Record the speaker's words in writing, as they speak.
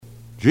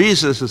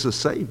Jesus is a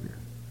Savior.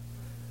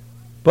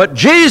 But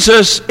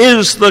Jesus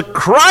is the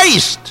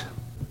Christ,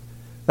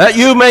 that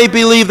you may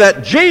believe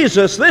that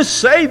Jesus, this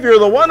Savior,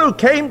 the one who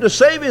came to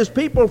save his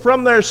people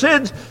from their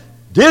sins,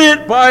 did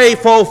it by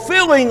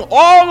fulfilling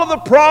all of the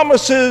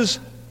promises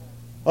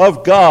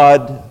of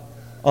God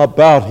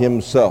about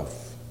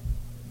himself.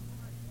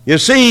 You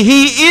see,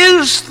 he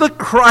is the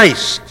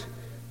Christ,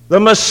 the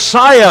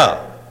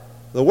Messiah.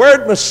 The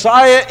word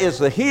Messiah is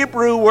the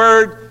Hebrew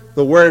word.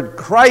 The word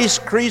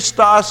Christ,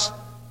 Christos,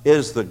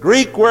 is the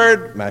Greek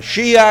word,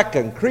 Mashiach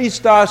and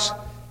Christos,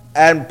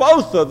 and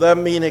both of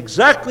them mean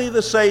exactly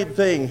the same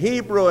thing.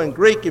 Hebrew and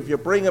Greek, if you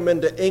bring them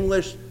into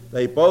English,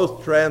 they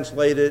both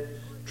translate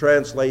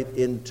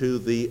into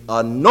the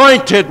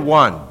Anointed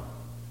One.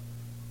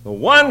 The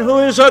one who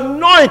is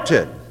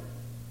anointed.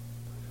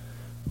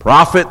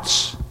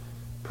 Prophets,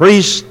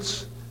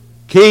 priests,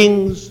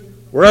 kings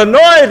were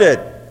anointed.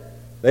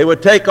 They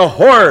would take a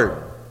horn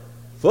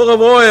full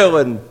of oil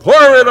and pour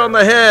it on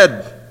the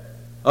head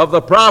of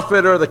the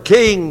prophet or the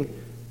king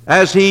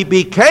as he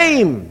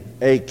became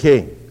a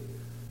king.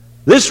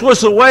 This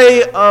was a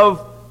way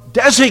of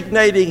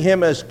designating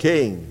him as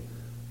king,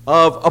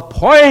 of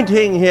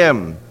appointing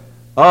him,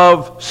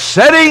 of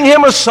setting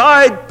him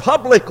aside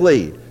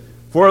publicly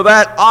for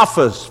that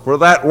office, for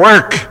that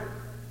work,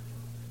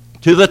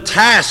 to the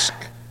task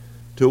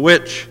to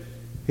which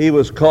he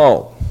was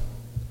called.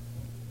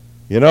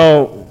 You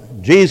know,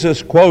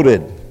 Jesus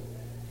quoted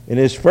in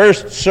his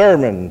first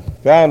sermon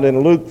found in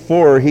Luke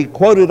 4, he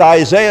quoted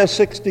Isaiah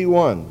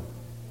 61,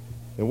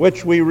 in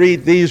which we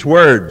read these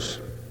words,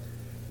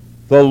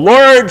 "The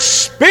Lord's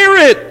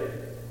Spirit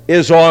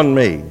is on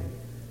me,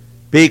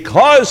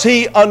 because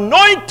he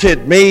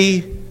anointed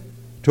me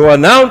to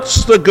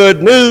announce the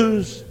good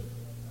news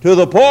to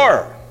the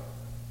poor."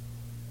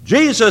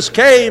 Jesus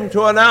came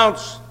to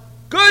announce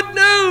good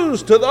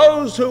news to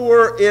those who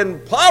were in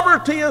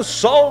poverty of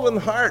soul and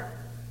heart.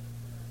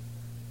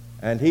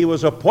 And he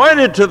was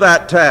appointed to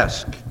that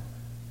task.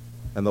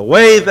 And the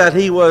way that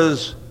he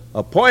was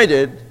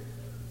appointed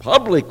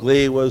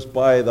publicly was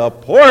by the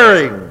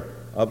pouring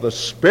of the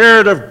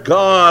Spirit of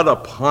God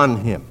upon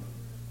him.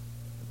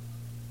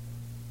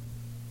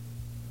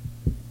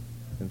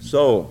 And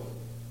so,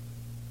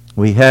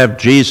 we have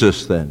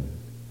Jesus then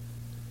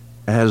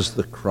as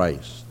the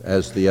Christ,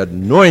 as the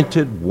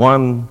anointed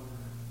one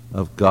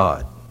of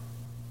God.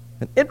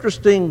 An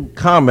interesting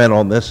comment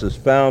on this is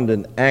found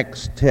in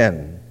Acts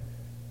 10,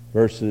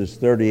 verses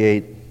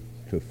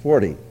 38 to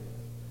 40.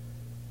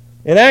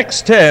 In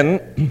Acts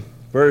 10,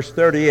 verse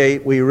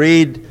 38, we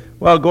read,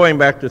 well, going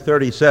back to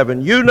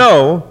 37, "You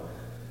know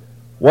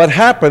what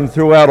happened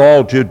throughout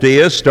all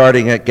Judea,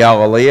 starting at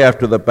Galilee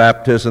after the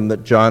baptism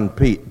that John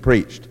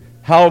preached,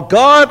 how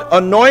God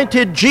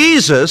anointed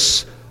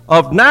Jesus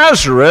of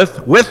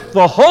Nazareth with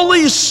the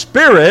Holy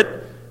Spirit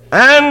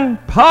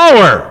and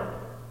power,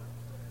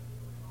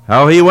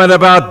 how he went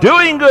about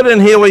doing good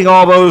and healing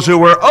all those who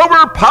were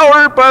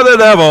overpowered by the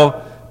devil,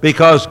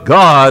 because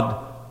God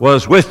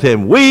was with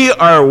him. We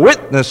are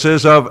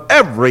witnesses of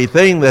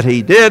everything that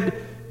he did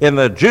in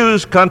the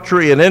Jews'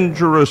 country and in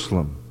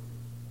Jerusalem."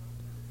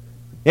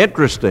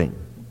 Interesting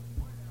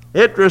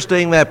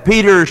that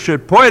Peter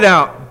should point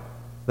out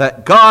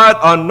that God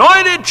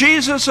anointed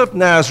Jesus of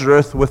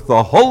Nazareth with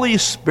the Holy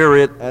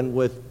Spirit and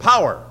with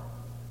power.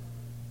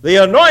 The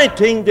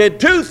anointing did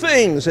two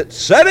things. It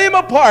set him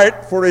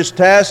apart for his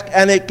task,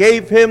 and it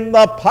gave him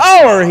the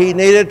power he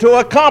needed to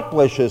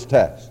accomplish his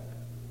task.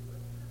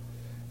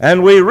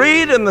 And we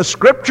read in the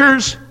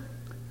Scriptures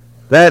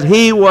that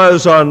he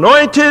was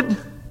anointed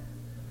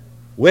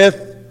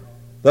with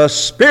the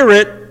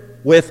Spirit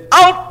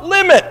without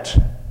limit.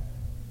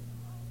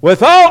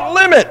 Without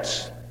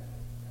limits.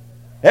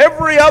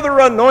 Every other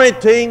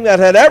anointing that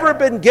had ever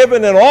been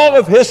given in all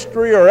of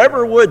history or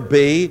ever would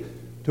be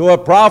to a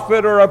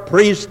prophet or a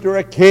priest or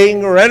a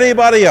king or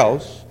anybody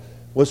else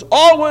was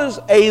always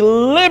a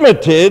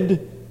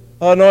limited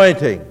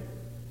anointing.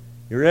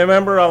 You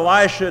remember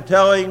Elisha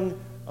telling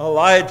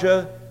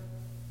Elijah,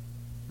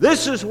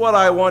 "This is what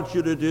I want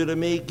you to do to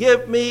me.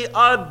 Give me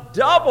a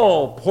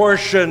double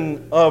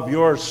portion of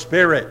your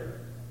Spirit."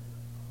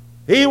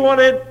 He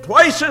wanted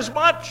twice as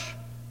much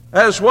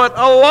as what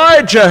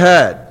Elijah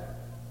had.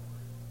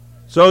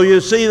 So you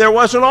see, there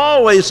wasn't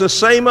always the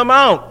same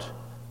amount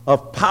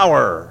of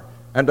power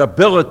and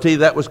ability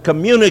that was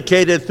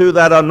communicated through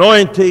that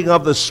anointing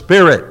of the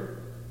Spirit.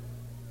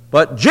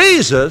 But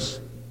Jesus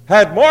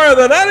had more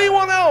than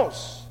anyone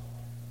else.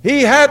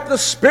 He had the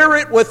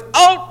Spirit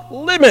without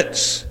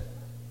limits,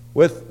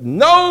 with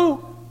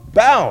no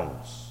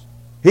bounds.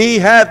 He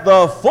had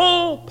the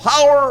full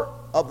power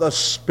of the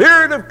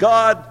Spirit of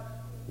God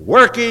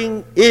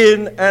working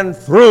in and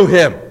through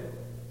him.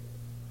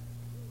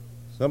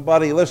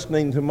 Somebody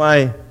listening to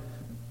my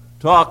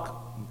talk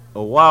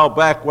a while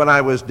back when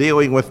I was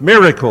dealing with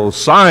miracles,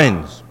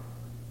 signs,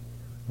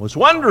 was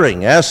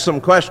wondering, asked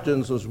some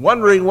questions, was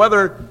wondering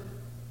whether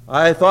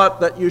I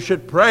thought that you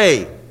should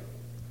pray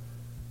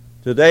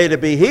today to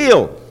be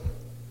healed.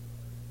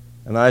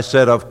 And I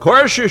said, of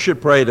course you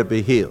should pray to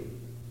be healed.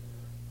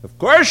 Of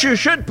course you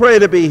should pray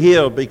to be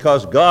healed,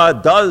 because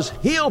God does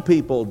heal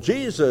people.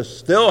 Jesus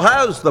still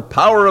has the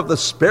power of the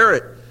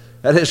Spirit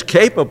and is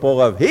capable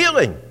of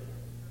healing.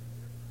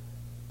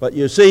 But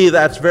you see,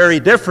 that's very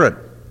different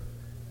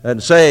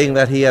than saying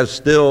that he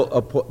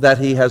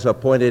has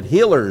appointed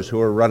healers who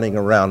are running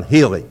around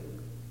healing.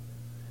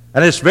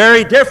 And it's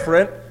very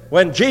different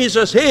when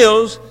Jesus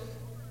heals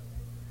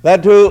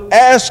than to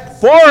ask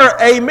for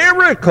a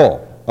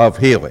miracle of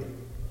healing.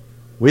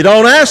 We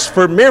don't ask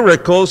for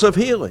miracles of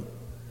healing.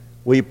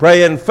 We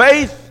pray in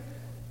faith,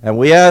 and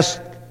we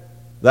ask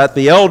that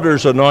the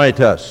elders anoint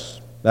us.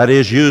 That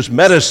is, use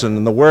medicine.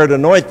 And the word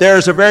anoint there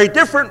is a very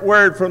different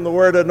word from the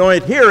word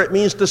anoint here. It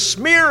means to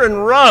smear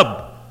and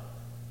rub.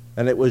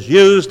 And it was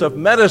used of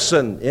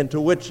medicine into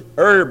which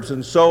herbs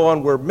and so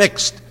on were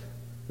mixed.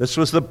 This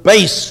was the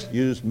base.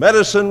 Use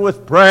medicine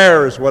with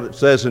prayer is what it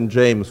says in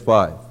James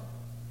 5.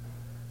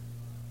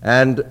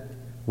 And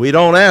we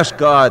don't ask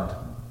God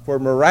for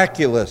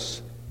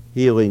miraculous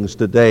healings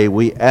today.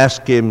 We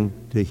ask him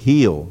to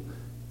heal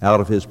out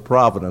of his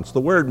providence.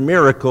 The word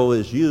miracle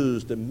is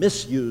used and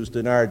misused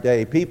in our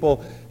day.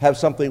 People have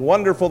something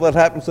wonderful that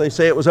happens. They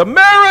say it was a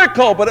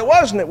miracle, but it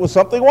wasn't. It was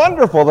something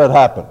wonderful that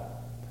happened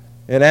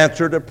in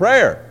answer to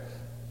prayer.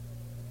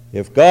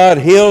 If God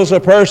heals a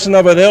person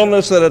of an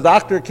illness that a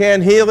doctor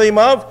can't heal him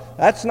of,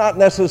 that's not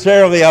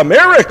necessarily a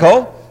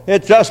miracle.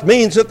 It just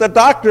means that the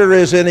doctor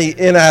is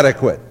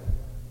inadequate.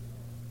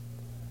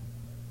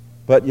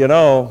 But you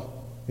know,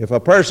 if a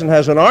person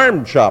has an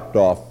arm chopped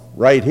off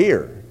right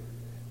here,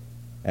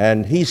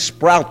 and he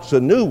sprouts a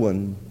new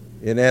one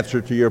in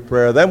answer to your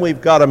prayer, then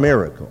we've got a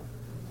miracle.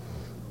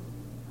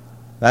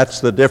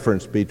 That's the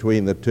difference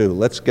between the two.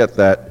 Let's get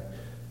that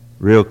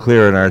real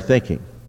clear in our thinking.